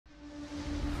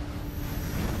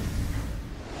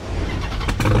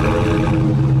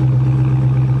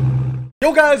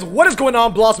Yo guys, what is going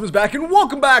on? Blossom is back and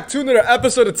welcome back to another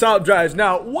episode of Top Drives.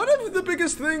 Now, one of the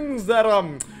biggest things that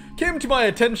came to my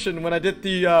attention when I did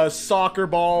the soccer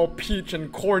ball, peach,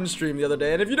 and corn stream the other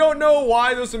day, and if you don't know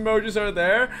why those emojis are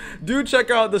there, do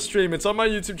check out the stream. It's on my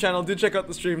YouTube channel. Do check out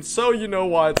the stream so you know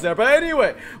why it's there. But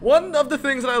anyway, one of the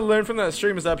things that I learned from that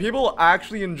stream is that people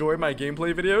actually enjoy my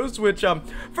gameplay videos, which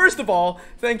first of all,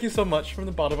 thank you so much from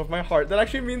the bottom of my heart. That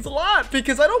actually means a lot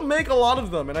because I don't make a lot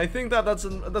of them, and I think that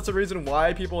that's a reason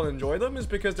why people enjoy them, is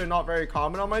because they're not very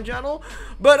common on my channel.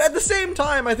 But at the same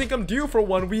time, I think I'm due for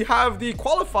one. We have the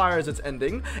qualifiers. It's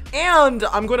ending, and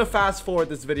I'm going to fast forward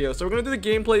this video. So we're going to do the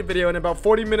gameplay video in about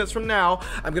 40 minutes from now.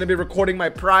 I'm going to be recording my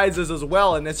prizes as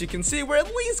well, and as you can see, we're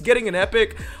at least getting an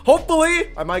epic.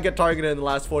 Hopefully, I might get targeted in the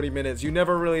last 40 minutes. You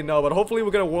never really know, but hopefully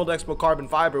we'll get a World Expo carbon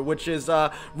fiber, which is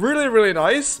really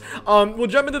nice. We'll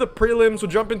jump into the prelims,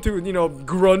 we'll jump into, you know,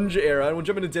 grunge era, and we'll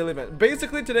jump into daily event.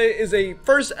 Basically, today is the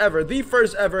first ever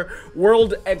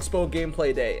World Expo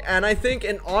gameplay day, and I think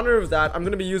in honor of that, I'm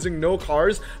going to be using no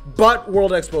cars, but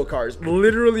World Expo cars.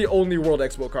 Literally only World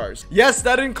Expo cars. Yes,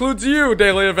 that includes you,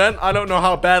 daily event. I don't know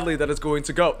how badly that is going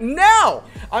to go. Now,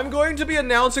 I'm going to be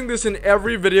announcing this in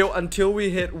every video until we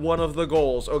hit one of the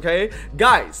goals, okay?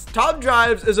 Guys, Top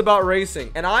Drives is about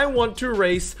racing, and I want to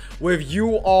race with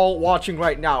you all watching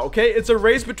right now, okay? It's a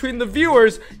race between the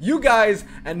viewers, you guys,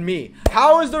 and me.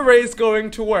 How is the race going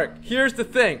to work? Here's the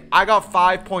thing. I got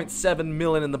 5.7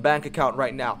 million in the bank account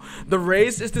right now. The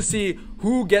race is to see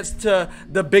who gets to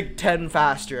the big 10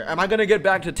 faster. Am I gonna get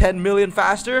back to 10 million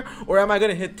faster, or am I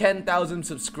gonna hit 10,000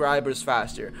 subscribers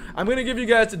faster? I'm gonna give you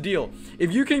guys a deal.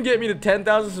 If you can get me to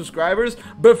 10,000 subscribers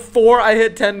before I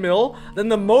hit 10 mil, then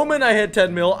the moment I hit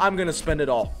 10 mil, I'm gonna spend it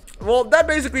all. Well, that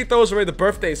basically throws away the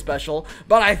birthday special,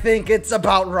 but I think it's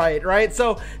about right?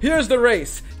 So here's the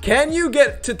race. Can you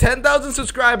get to 10,000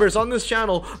 subscribers on this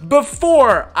channel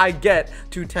before I get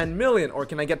to 10 million? Or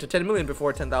can I get to 10 million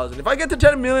before 10,000? If I get to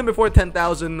 10 million before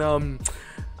 10,000,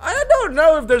 I don't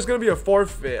know if there's gonna be a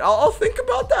forfeit. I'll think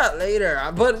about that later.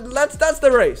 But that's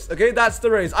the race, okay? That's the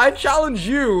race. I challenge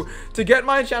you to get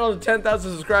my channel to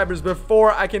 10,000 subscribers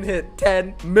before I can hit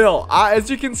 10 mil. As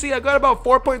you can see, I got about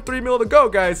 4.3 mil to go,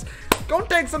 guys. Gonna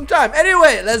take some time.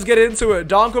 Anyway, let's get into it.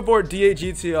 Donkavort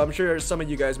DAGT. I'm sure some of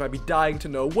you guys might be dying to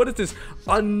know, what is this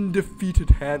undefeated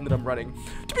hand that I'm running?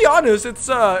 To be honest,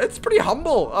 it's pretty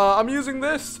humble. I'm using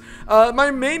this. My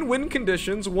main win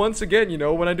conditions, once again, you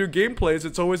know, when I do gameplays,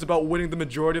 it's always about winning the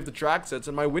majority of the track sets,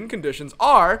 and my win conditions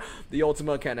are the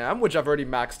Ultima Can-Am, which I've already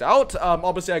maxed out.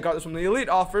 Obviously, I got this from the Elite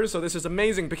offer, so this is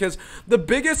amazing, because the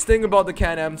biggest thing about the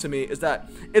Can-Am to me is that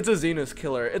it's a Zenith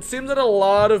killer. It seems that a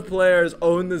lot of players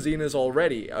own the Zenith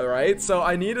already, alright? So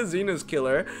I need a Zenith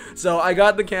killer, so I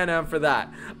got the Can-Am for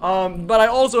that. But I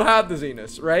also have the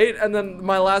Zenith, right? And then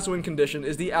my last win condition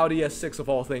is the Audi S6 of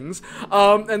all things.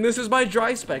 And this is my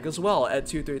dry spec as well at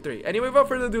 233. Anyway, without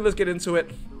further ado, let's get into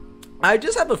it. I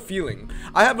just have a feeling.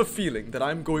 I have a feeling that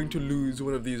I'm going to lose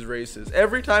one of these races.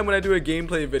 Every time when I do a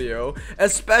gameplay video,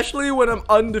 especially when I'm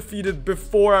undefeated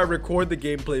before I record the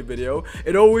gameplay video,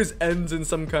 it always ends in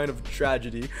some kind of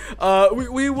tragedy.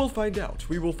 We will find out.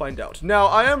 We will find out. Now,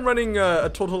 I am running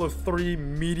a total of 3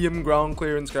 medium ground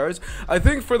clearance cars. I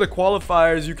think for the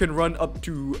qualifiers, you can run up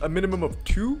to a minimum of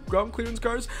 2 ground clearance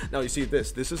cars. Now, you see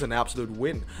this. This is an absolute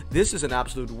win. This is an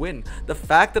absolute win. The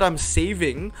fact that I'm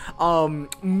saving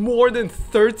more than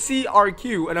 30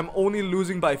 RQ and I'm only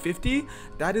losing by 50,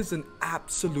 that is an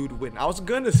absolute win. I was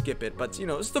gonna skip it, but you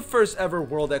know, it's the first ever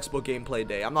World Expo gameplay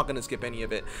day. I'm not gonna skip any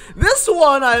of it. This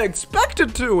one I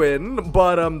expected to win,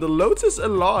 but the Lotus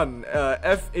Elan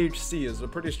FHC is a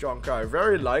pretty strong car.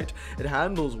 Very light, it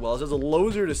handles well, it has a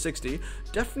low 0 to 60.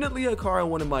 Definitely a car I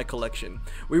want in my collection.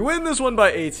 We win this one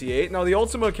by 88. Now the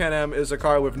Ultima Can-Am is a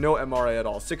car with no MRA at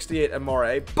all, 68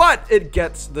 MRA, but it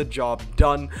gets the job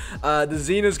done. The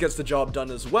Zenith gets the job done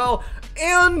as well,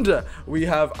 and we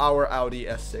have our Audi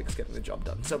S6 getting the job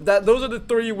done. So those are the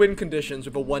 3 win conditions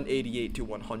with a 188 to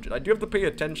 100. I do have to pay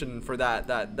attention for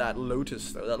that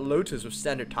Lotus though. That Lotus with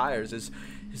standard tires is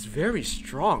very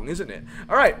strong, isn't it?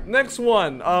 All right, next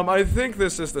one. I think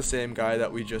this is the same guy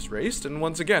that we just raced, and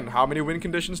once again, how many win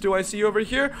conditions do I see over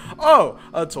here? Oh,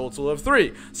 a total of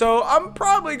 3. So I'm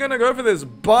probably gonna go for this,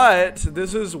 but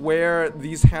this is where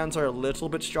these hands are a little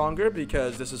bit stronger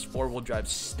because this is 4-wheel drive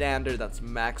standard that's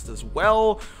maxed as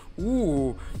well.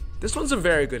 Ooh, this one's a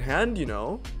very good hand, you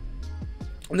know.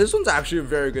 This one's actually a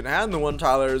very good hand, the one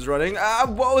Tyler is running.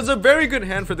 Well, it's a very good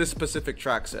hand for this specific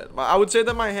track set. I would say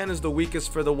that my hand is the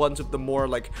weakest for the ones with the more,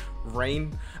 like,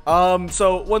 rain.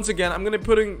 So, once again, I'm going to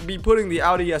be putting the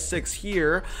Audi S6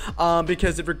 here,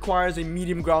 because it requires a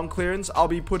medium ground clearance. I'll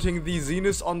be putting the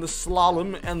Zenith on the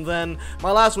slalom, and then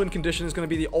my last win condition is going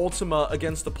to be the Ultima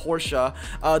against the Porsche.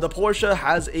 The Porsche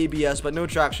has ABS, but no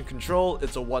traction control.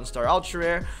 It's a 1-star ultra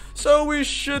rare, so we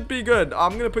should be good.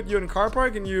 I'm going to put you in car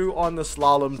park and you on the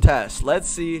slalom test. Let's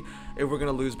see if we're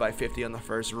gonna lose by 50 on the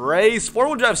first race.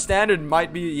 4-wheel drive standard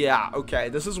might be, yeah, okay,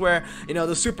 this is where, you know,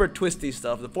 the super twisty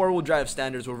stuff, the 4-wheel drive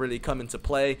standards will really come into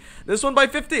play. This one by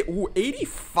 50. Ooh,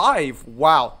 85.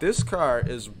 Wow, this car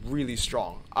is really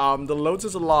strong. The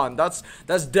Lotus Elan, that's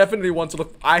definitely one to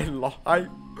look. I won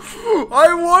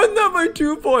that by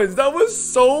 2 points. That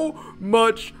was so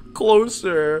much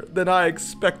closer than I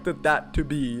expected that to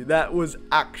be. That was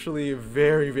actually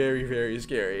very, very, very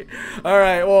scary.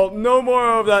 Alright, well, no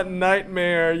more of that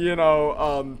nightmare, you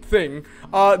know, thing.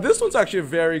 This one's actually a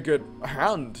very good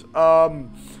hand.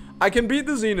 I can beat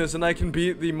the Zenith and I can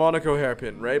beat the Monaco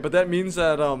hairpin, right? But that means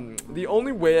that the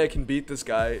only way I can beat this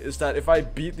guy is that if I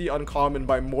beat the uncommon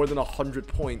by more than 100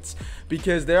 points,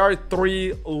 because there are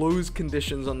 3 lose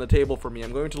conditions on the table for me.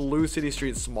 I'm going to lose City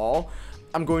Street Small,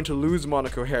 I'm going to lose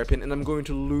Monaco hairpin, and I'm going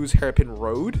to lose hairpin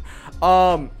road.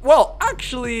 Well,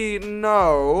 actually,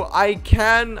 no. I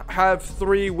can have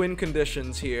 3 win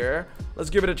conditions here. Let's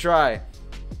give it a try.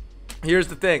 Here's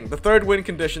the thing. The third win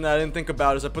condition that I didn't think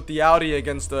about is I put the Audi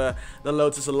against the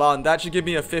Lotus Elan. That should give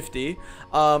me a 50.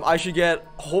 I should get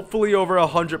hopefully over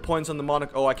 100 points on the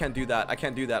Monaco. Oh, I can't do that. I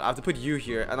can't do that. I have to put you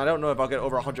here, and I don't know if I'll get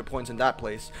over 100 points in that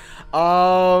place.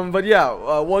 But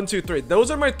yeah, 1, 2, 3.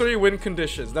 Those are my 3 win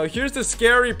conditions. Now, here's the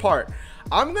scary part.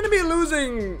 I'm going to be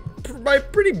losing by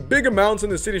pretty big amounts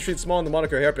in the City Street Small and the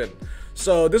Monaco hairpin.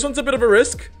 So this one's a bit of a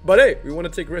risk, but hey, we want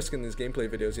to take risk in these gameplay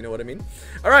videos, you know what I mean?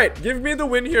 Alright, give me the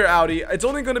win here, Audi. It's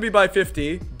only going to be by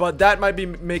 50, but that might be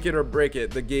make it or break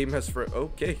it. The game has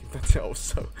okay, that's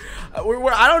also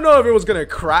I don't know if it was going to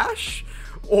crash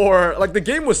or like the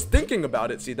game was thinking about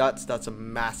it. See, that's a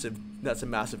massive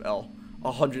L.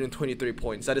 123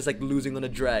 points. That is like losing on a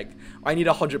drag. I need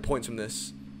 100 points from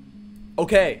this.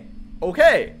 Okay.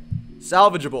 Okay.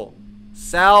 Salvageable.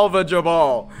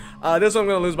 Salvageable. This one I'm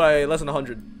gonna lose by less than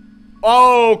 100.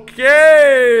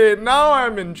 Okay, now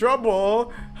I'm in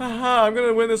trouble. Haha, I'm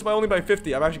gonna win this by only by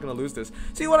 50. I'm actually gonna lose this.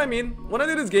 See what I mean? When I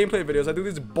do these gameplay videos, I do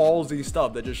this ballsy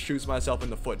stuff that just shoots myself in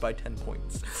the foot by 10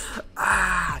 points.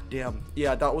 Ah, damn.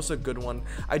 Yeah, that was a good one.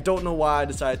 I don't know why I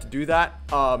decided to do that.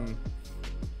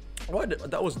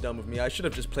 What? That was dumb of me. I should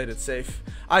have just played it safe.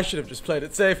 I should have just played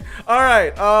it safe.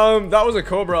 Alright, that was a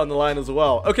Cobra on the line as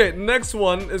well. Okay, next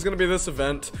one is gonna be this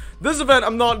event. This event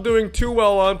I'm not doing too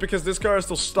well on because this car is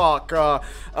still stock. I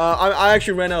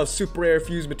actually ran out of super rare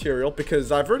fuse material because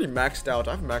I've already maxed out.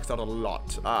 I've maxed out a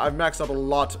lot. I've maxed out a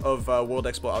lot of World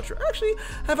Expo Ultra. Actually,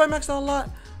 have I maxed out a lot?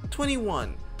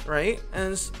 21, right?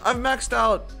 And I've maxed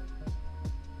out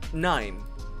 9.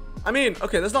 I mean,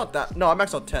 okay, that's not that. No, I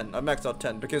maxed out 10. I maxed out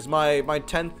 10 because my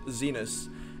 10th Zenith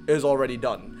is already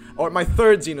done. Or my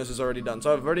 3rd Zenith is already done.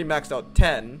 So I've already maxed out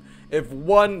 10. If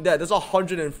one, yeah, there's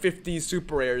 150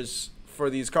 super rares for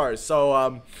these cars.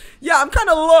 So, yeah, I'm kind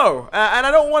of low. And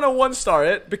I don't want to 1-star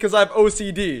it because I have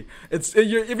OCD. If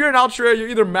you're an ultra rare, you're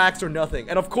either max or nothing.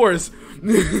 And of course...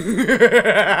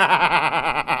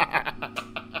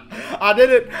 I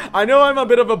did it. I know I'm a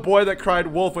bit of a boy that cried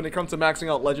wolf when it comes to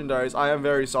maxing out legendaries. I am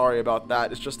very sorry about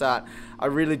that. It's just that I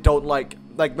really don't like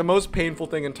the most painful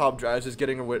thing in top drives is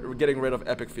getting rid of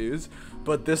epic fuse.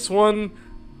 But this one,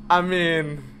 I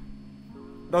mean,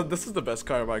 this is the best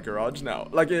car in my garage now.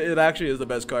 Like it actually is the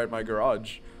best car in my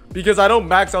garage because I don't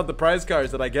max out the prize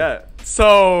cars that I get.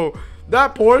 So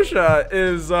that Porsche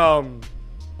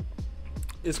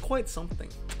is quite something.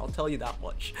 I'll tell you that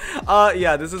much.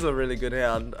 Yeah, this is a really good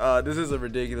hand. This is a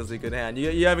ridiculously good hand.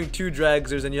 You're having 2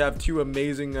 dragsters and you have 2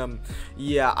 amazing.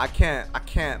 Yeah, I can't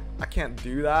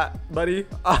do that, buddy.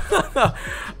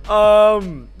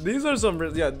 These are some.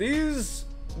 Yeah, this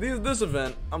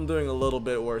event I'm doing a little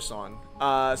bit worse on.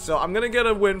 So I'm gonna get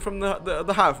a win from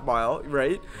the half mile,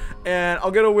 right? And I'll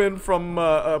get a win from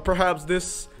perhaps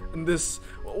this and this.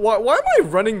 Why am I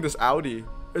running this Audi?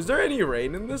 Is there any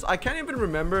rain in this? I can't even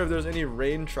remember if there's any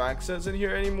rain track sets in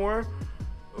here anymore.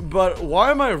 But why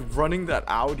am I running that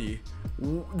Audi?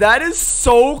 That is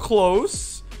so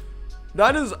close.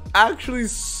 That is actually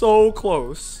so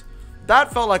close.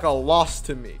 That felt like a loss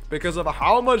to me because of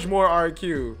how much more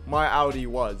RQ my Audi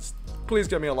was. Please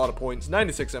get me a lot of points.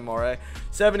 96 MRA.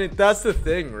 70. That's the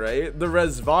thing, right? The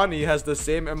Rezvani has the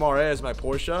same MRA as my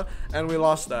Porsche, and we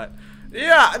lost that.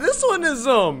 Yeah, this one is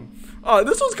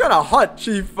this one's kind of hot,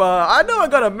 Chief. I know I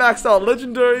got a maxed out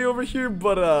legendary over here,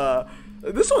 but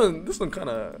this one kind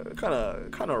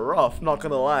of rough. Not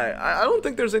gonna lie. I don't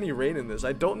think there's any rain in this.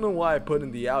 I don't know why I put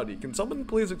in the Audi. Can someone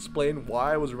please explain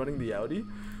why I was running the Audi?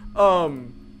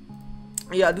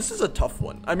 Yeah, this is a tough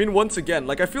one. I mean, once again,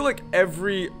 like I feel like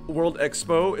every World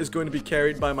Expo is going to be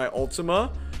carried by my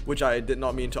Ultima, which I did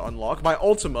not mean to unlock. My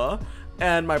Ultima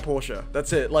and my Porsche.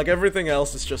 That's it. Like everything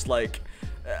else is just like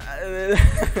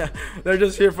they're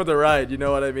just here for the ride, you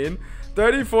know what I mean?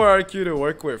 34 RQ to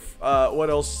work with. What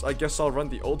else? I guess I'll run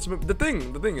the ultimate. The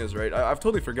thing is, right? I've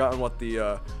totally forgotten what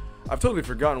the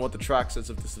track sets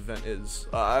of this event is.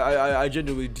 I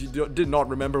genuinely did not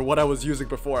remember what I was using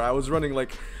before. I was running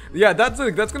like, yeah, that's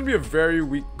gonna be a very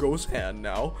weak ghost hand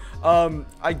now.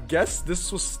 I guess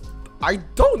this was. I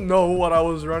don't know what I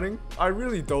was running. I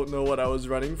really don't know what I was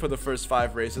running for the first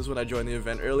 5 races when I joined the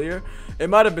event earlier. It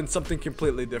might have been something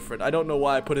completely different. I don't know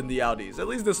why I put in the Audis. At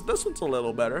least this one's a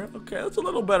little better. Okay, that's a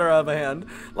little better out of a hand.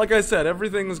 Like I said,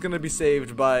 everything is going to be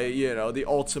saved by, you know, the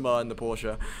Ultima and the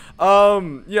Porsche.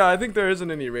 Yeah, I think there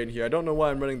isn't any rain here. I don't know why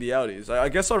I'm running the Audis. I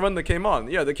guess I'll run the Cayman.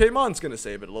 Yeah, the Cayman's going to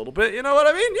save it a little bit. You know what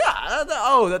I mean? Yeah.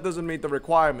 Oh, that doesn't meet the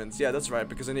requirements. Yeah, that's right,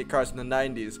 because I need cars in the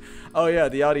 90s. Oh, yeah,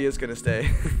 the Audi is going to stay.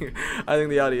 I think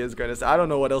the Audi is going to stay. I don't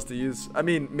know what else to use. I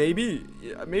mean, maybe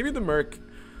the Merc.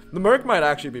 The Merc might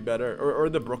actually be better, or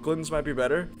the Brooklyns might be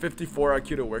better. 54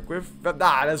 IQ to work with.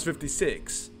 That's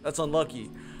 56. That's unlucky.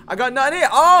 I got 98.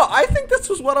 Oh, I think this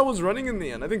was what I was running in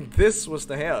the end. I think this was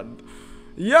the hand.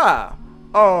 Yeah.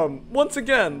 Once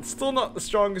again, still not the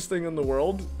strongest thing in the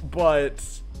world, but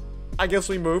I guess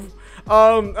we move.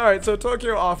 Alright, so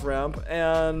Tokyo off-ramp,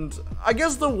 and I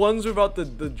guess the ones without the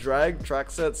drag track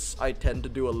sets I tend to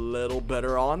do a little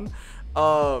better on.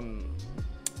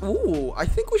 Ooh, I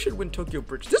think we should win Tokyo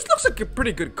Bridge. This looks like a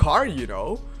pretty good car, you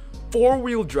know.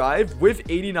 4-wheel drive with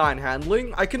 89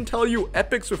 handling. I can tell you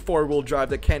epics with 4-wheel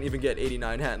drive that can't even get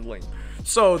 89 handling.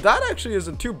 So that actually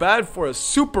isn't too bad for a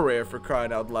super rare, for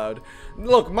crying out loud.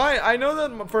 Look, I know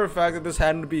that for a fact that this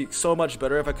hand would be so much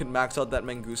better if I could max out that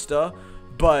Mangusta,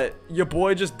 but your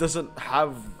boy just doesn't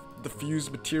have the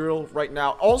fused material right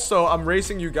now. Also, I'm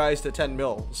racing you guys to 10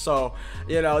 mil, so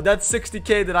you know that's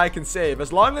 60k that I can save.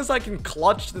 As long as I can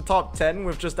clutch the top 10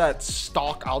 with just that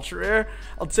stock ultra rare,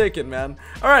 I'll take it, man.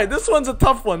 All right, this one's a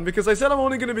tough one because I said I'm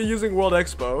only going to be using World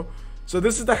Expo, so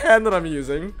this is the hand that I'm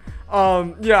using.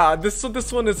 Yeah, this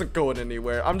one isn't going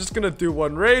anywhere. I'm just gonna do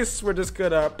one race. We're just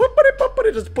gonna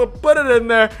just put it in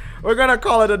there. We're gonna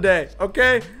call it a day,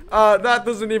 okay? That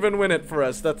doesn't even win it for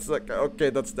us. That's like, okay,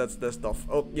 that's this stuff.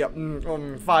 Oh yeah,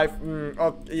 5.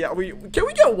 Okay, yeah, can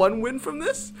we get 1 win from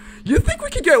this? You think we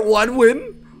could get 1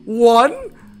 win?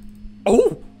 1?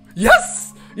 Oh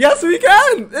yes, yes we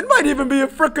can. It might even be a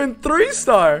freaking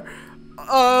 3-star.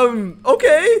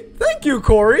 Okay, thank you,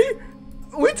 Corey.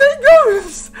 We take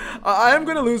those. I am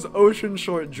gonna lose Ocean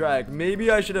Short Drag.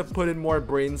 Maybe I should have put in more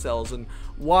brain cells. And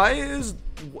why is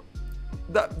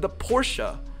the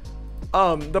Porsche?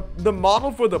 The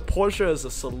model for the Porsche is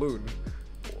a saloon.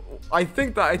 I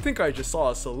think I just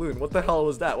saw a saloon. What the hell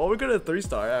was that? Well, we're gonna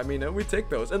 3-star. I mean, we take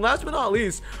those. And last but not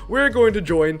least, we're going to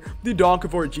join the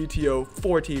Donkavort GTO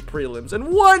 40 prelims. And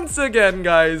once again,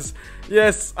 guys,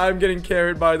 yes, I'm getting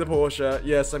carried by the Porsche.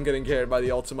 Yes, I'm getting carried by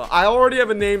the Ultima. I already have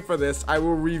a name for this. I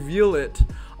will reveal it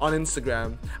on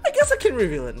Instagram. I guess I can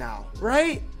reveal it now,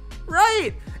 right?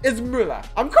 Right, it's Müller.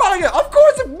 I'm calling it. Of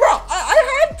course, bro.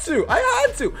 I had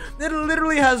to. It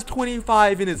literally has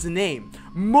 25 in its name.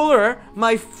 Müller,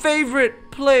 my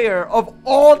favorite player of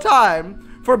all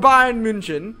time for Bayern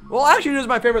München. Well, actually, he's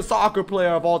my favorite soccer player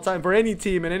of all time for any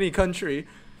team in any country.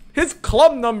 His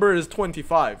club number is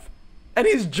 25, and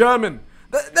he's German.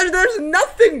 There's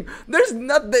nothing.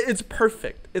 It's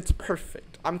perfect. It's perfect.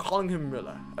 I'm calling him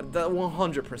Müller.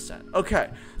 100%. Okay,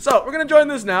 so we're gonna join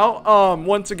this now.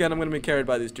 Once again, I'm gonna be carried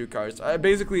by these 2 cars.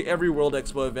 Basically, every World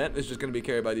Expo event is just gonna be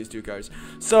carried by these 2 cars.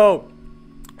 So,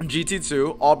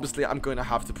 GT2, obviously, I'm gonna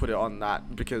have to put it on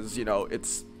that because you know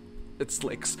it's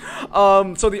slicks.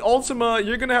 So the Ultima,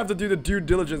 you're gonna have to do the due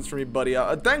diligence for me, buddy.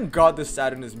 Thank God this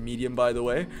Saturn is medium, by the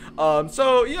way.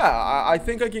 So yeah, I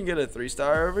think I can get a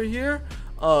 3-star over here.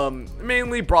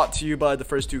 Mainly brought to you by the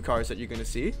first 2 cars that you're gonna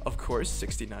see. Of course,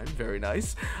 69, very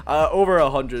nice. Over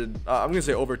 100, I'm gonna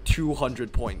say over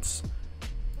 200 points.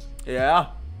 Yeah,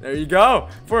 there you go.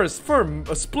 For a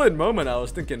split moment, I was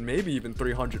thinking maybe even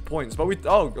 300 points. But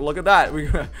oh, look at that.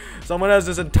 Someone has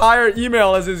his entire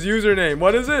email as his username.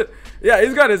 What is it? Yeah,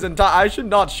 he's got his entire, I should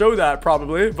not show that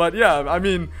probably. But yeah, I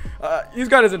mean, he's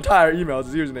got his entire email as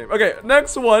his username. Okay,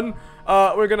 next one.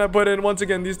 we're gonna put in, once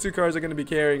again, these two cars are gonna be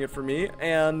carrying it for me.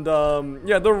 And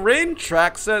yeah, the rain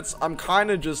track sets, I'm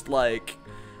kind of just like,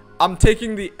 I'm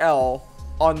taking the L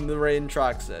on the rain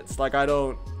track sets. Like, I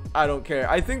don't care.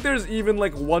 I think there's even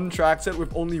like one track set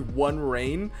with only one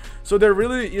rain, so there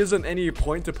really isn't any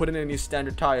point to put in any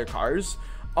standard tire cars.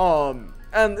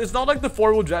 And it's not like the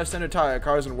four-wheel drive standard tire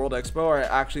cars in World Expo are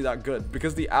actually that good,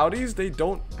 because the Audis, they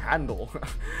don't handle.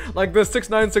 Like the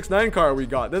 6969 car we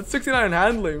got, that's 69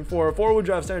 handling for a four-wheel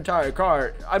drive standard tire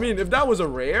car. I mean, if that was a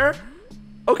rare,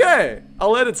 okay,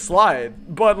 I'll let it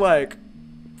slide. But like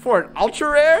for an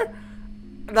ultra rare,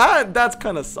 that's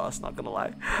kind of sus, not gonna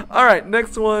lie. All right,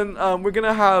 next one, we're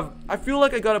gonna have, I feel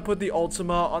like I gotta put the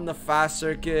Ultima on the fast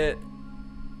circuit.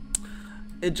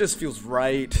 It just feels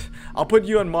right. I'll put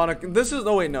you on Monaco. This is,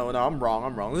 oh wait, no, I'm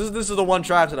wrong. This is the one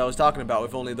track that I was talking about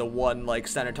with only the one like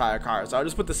standard tire car. So I'll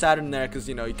just put the Saturn there because,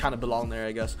 you know, you kind of belong there,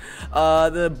 I guess.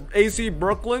 The AC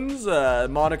Brooklands,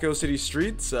 Monaco City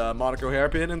Streets, Monaco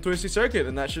Hairpin, and Twisty Circuit,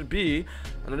 and that should be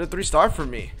another 3-star for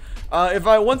me. If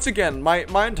I, once again,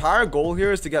 my entire goal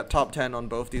here is to get top 10 on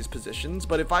both these positions,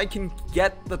 but if I can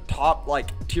get the top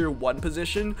like tier 1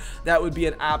 position, that would be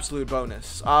an absolute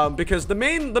bonus. Because the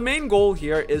main goal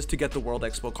here is to get the World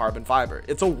Expo carbon fiber.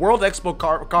 It's a World Expo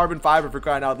carbon fiber, for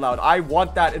crying out loud. I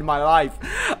want that in my life.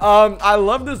 I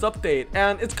love this update,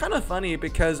 and it's kind of funny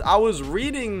because I was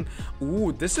reading,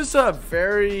 ooh, this is a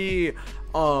very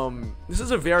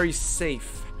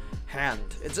safe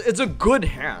hand. It's a good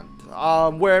hand.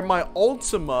 Where my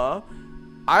Ultima,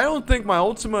 I don't think my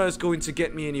Ultima is going to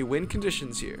get me any win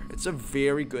conditions here. It's a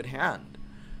very good hand.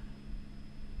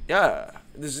 Yeah,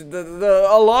 this is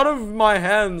a lot of my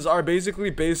hands are basically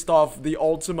based off the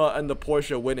Ultima and the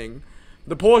Porsche winning.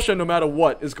 The Porsche, no matter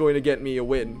what, is going to get me a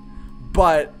win,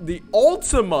 but the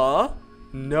Ultima,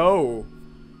 no.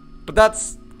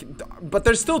 But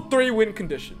there's still 3 win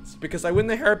conditions because I win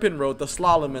the hairpin road, the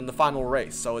slalom, and the final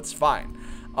race, so it's fine.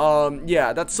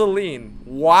 Yeah, that's Celine.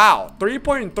 Wow,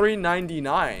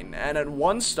 3.399, and at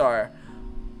 1-star,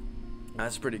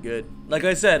 that's pretty good. Like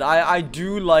I said, I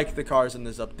do like the cars in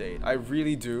this update. I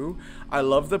really do. I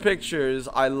love the pictures.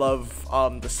 I love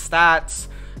the stats.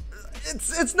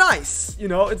 It's nice, you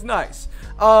know, it's nice.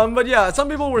 But yeah, some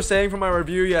people were saying from my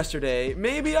review yesterday,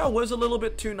 maybe I was a little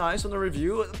bit too nice on the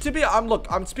review. Look,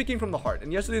 I'm speaking from the heart,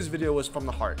 and yesterday's video was from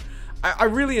the heart. I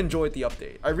really enjoyed the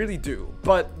update, I really do,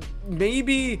 but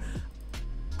maybe,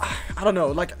 I don't know,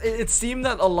 like, it seemed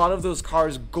that a lot of those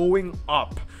cars going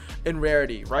up in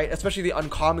rarity, right? Especially the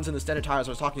uncommons and the standard tires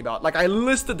I was talking about. Like, I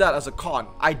listed that as a con.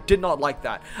 I did not like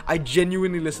that. I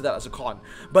genuinely listed that as a con.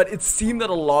 But it seemed that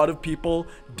a lot of people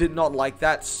did not like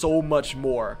that so much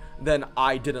more than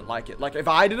I didn't like it. Like, if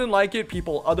I didn't like it,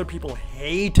 other people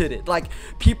hated it. Like,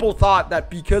 people thought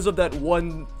that because of that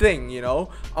one thing, you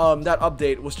know, that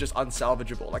update was just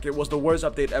unsalvageable. Like, it was the worst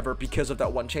update ever because of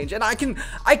that one change. And I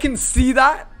can see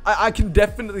that. I can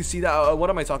definitely see that.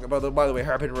 What am I talking about? By the way,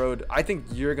 Hairpin Road, I think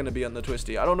you're going to be on the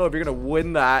Twisty. I don't know if you're going to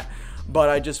win that, but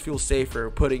I just feel safer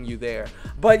putting you there.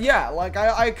 But yeah, like,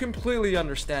 I completely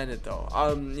understand it though.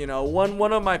 You know,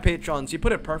 one of my patrons, he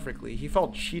put it perfectly. He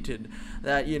felt cheated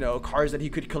that, you know, cars that he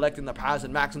could collect in the past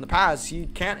and max in the past, he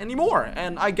can't anymore.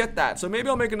 And I get that. So maybe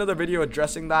I'll make another video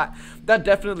addressing that. That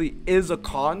definitely is a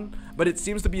con, but it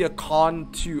seems to be a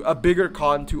bigger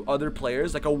con to other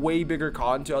players, like a way bigger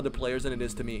con to other players than it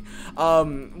is to me.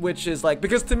 Which is like,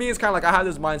 because to me it's kind of like I have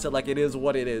this mindset like it is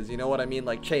what it is, you know what I mean?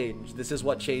 Like, change, this is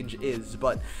what change is.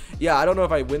 But yeah, I don't know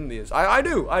if I win these. I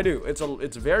do.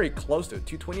 It's very close to it,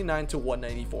 229 to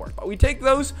 194, but we take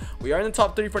those. We are in the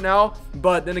top 3 for now,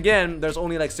 but then again, there's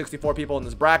only like 64 people in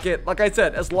this bracket. Like I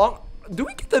said, do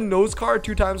we get the nose car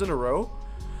 2 times in a row?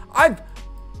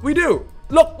 We do.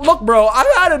 Look, bro, I've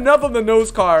had enough of the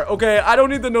nose car, okay? I don't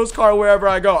need the nose car wherever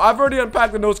I go. I've already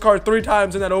unpacked the nose car 3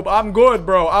 times in that open. I'm good,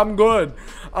 bro. I'm good.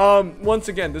 Once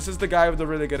again, this is the guy with the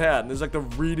really good hand. This is like the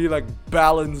really like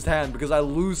balanced hand because I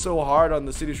lose so hard on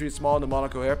the City Street Small and the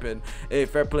Monaco Hairpin. Hey,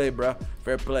 fair play, bro.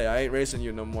 Fair play. I ain't racing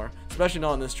you no more. Especially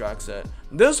not on this track set.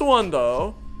 This one,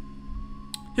 though,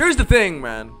 here's the thing,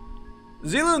 man.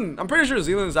 Zealand, I'm pretty sure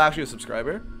Zealand is actually a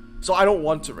subscriber, so I don't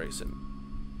want to race him.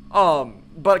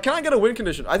 But can I get a win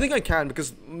condition? I think I can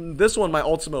because this one, my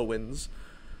Ultima wins.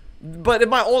 But if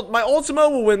my Ultima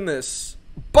will win this,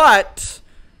 but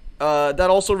that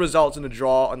also results in a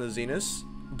draw on the Zenith.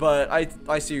 But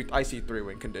I see 3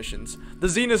 win conditions. The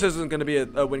Zenith isn't going to be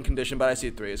a win condition, but I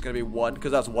see 3. It's going to be 1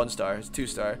 because that's 1 star. It's 2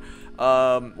 star.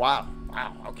 Wow.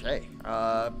 Okay.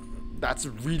 that's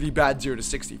really bad 0 to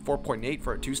 60. 4.8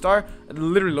 for a 2-star. It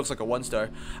literally looks like a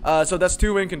 1-star. So that's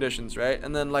 2 win conditions, right?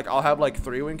 And then like I'll have like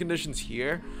 3 win conditions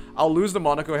here. I'll lose the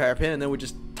Monaco hairpin, and then we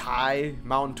just tie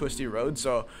Mountain Twisty Road.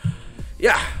 So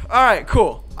yeah, all right,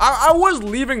 cool. I was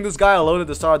leaving this guy alone at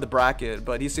the start of the bracket,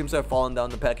 but he seems to have fallen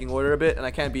down the pecking order a bit, and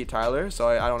I can't beat Tyler, so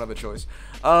I don't have a choice.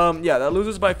 Yeah, that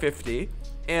loses by 50.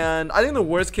 And I think the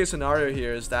worst case scenario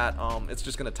here is that it's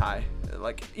just gonna tie.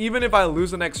 Like, even if I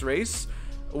lose the next race,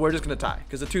 we're just gonna tie,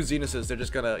 because the 2 Zenuses, they're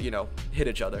just gonna, you know, hit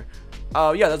each other.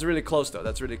 Yeah, that's really close though.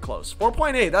 That's really close.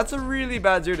 4.8. That's a really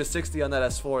bad 0 to 60 on that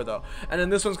S4 though. And then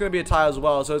this one's gonna be a tie as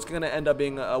well, so it's gonna end up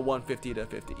being a 150 to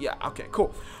 50. Yeah. Okay.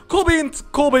 Cool. Cool beans.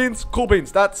 Cool beans. Cool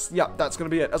beans. That's gonna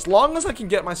be it. As long as I can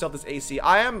get myself this AC,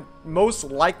 I am most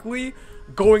likely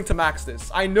going to max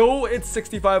this. I know it's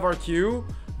 65 RQ,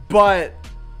 but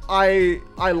I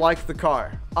like the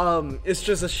car. It's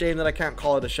just a shame that I can't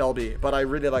call it a Shelby, but I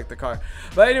really like the car.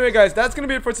 But anyway, guys, that's gonna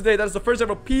be it for today. That is the first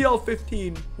ever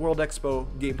PL15 World Expo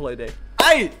gameplay day.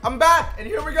 Hey, I'm back, and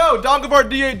here we go. Donkovar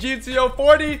D8 GTO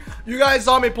 40. You guys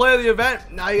saw me play the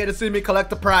event. Now you get to see me collect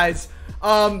the prize.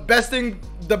 The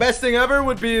best thing ever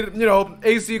would be, you know,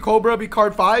 AC Cobra be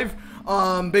card 5.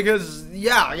 Because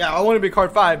yeah, I want to be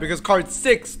card 5, because card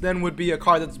 6 then would be a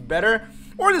card that's better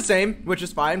or the same, which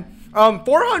is fine.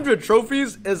 400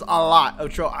 trophies is a lot of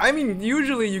trophies. I mean,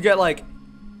 usually you get like,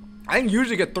 I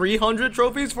usually get 300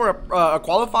 trophies for a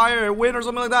qualifier win or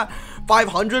something like that.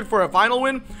 500 for a final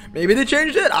win. Maybe they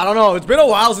changed it. I don't know. It's been a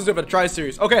while since we've had a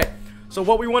tri-series. Okay, so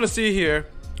what we want to see here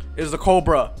is the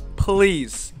Cobra.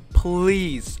 Please,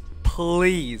 please,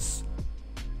 please.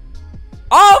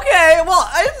 Okay, well,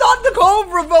 it's not the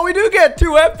Cobra, but we do get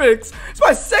 2 epics. It's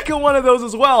my second one of those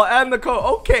as well, and the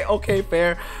okay,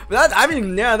 fair. But that, I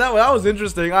mean, yeah, that was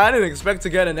interesting. I didn't expect to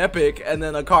get an epic, and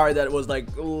then a card that was like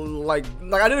I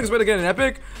didn't expect to get an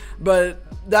epic, but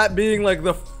that being like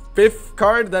the 5th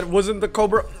card that wasn't the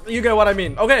Cobra, you get what I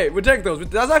mean. Okay, we take those.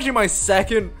 That's actually my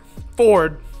second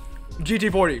Ford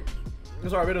GT40. I'm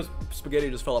sorry, a bit of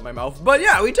spaghetti just fell out my mouth. But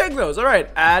yeah, we take those. All right,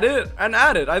 add it and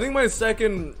add it. I think my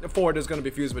second Ford is going to be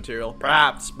fused material,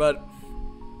 perhaps, but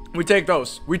we take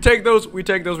those. We take those. We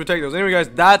take those. We take those. Anyway, guys,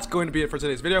 that's going to be it for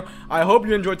today's video. I hope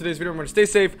you enjoyed today's video. Remember to stay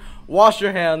safe, wash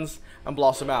your hands, and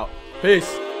blossom out.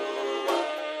 Peace.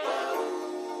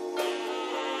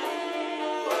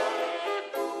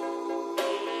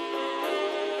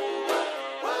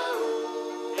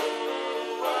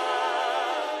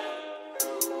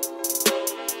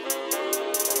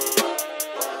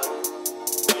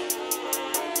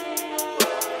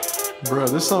 Bro,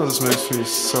 this song just makes me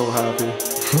so happy.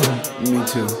 Me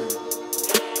too.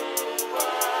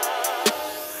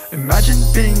 Imagine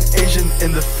being Asian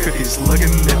in the 50s, looking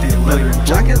nifty, leather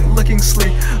jacket, looking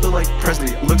sleek, look like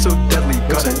Presley, look so deadly.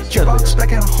 Got a jukebox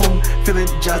back at home, feeling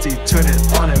jazzy, turn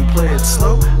it on and play it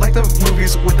slow, like the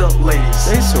movies with the ladies.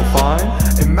 They so fine.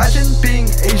 Imagine being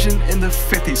Asian in the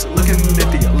 50s, looking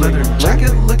nifty, leather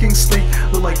jacket, looking sleek,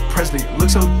 look like Presley, look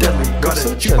so deadly. Got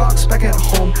a jukebox back at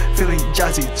home, feeling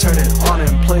jazzy, turn it on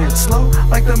and play it slow,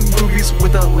 like the movies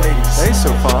with the ladies. They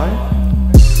so fine.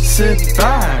 Sit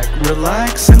back,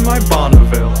 relax in my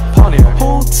Bonneville Pontiac.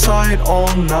 Hold tight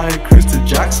all night, cruise to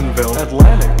Jacksonville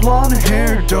Atlantic. Blonde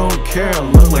hair, don't care,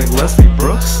 look like Leslie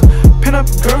Brooks. Pin up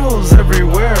girls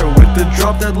everywhere with the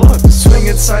drop dead look. Swing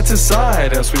it side to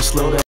side as we slow down.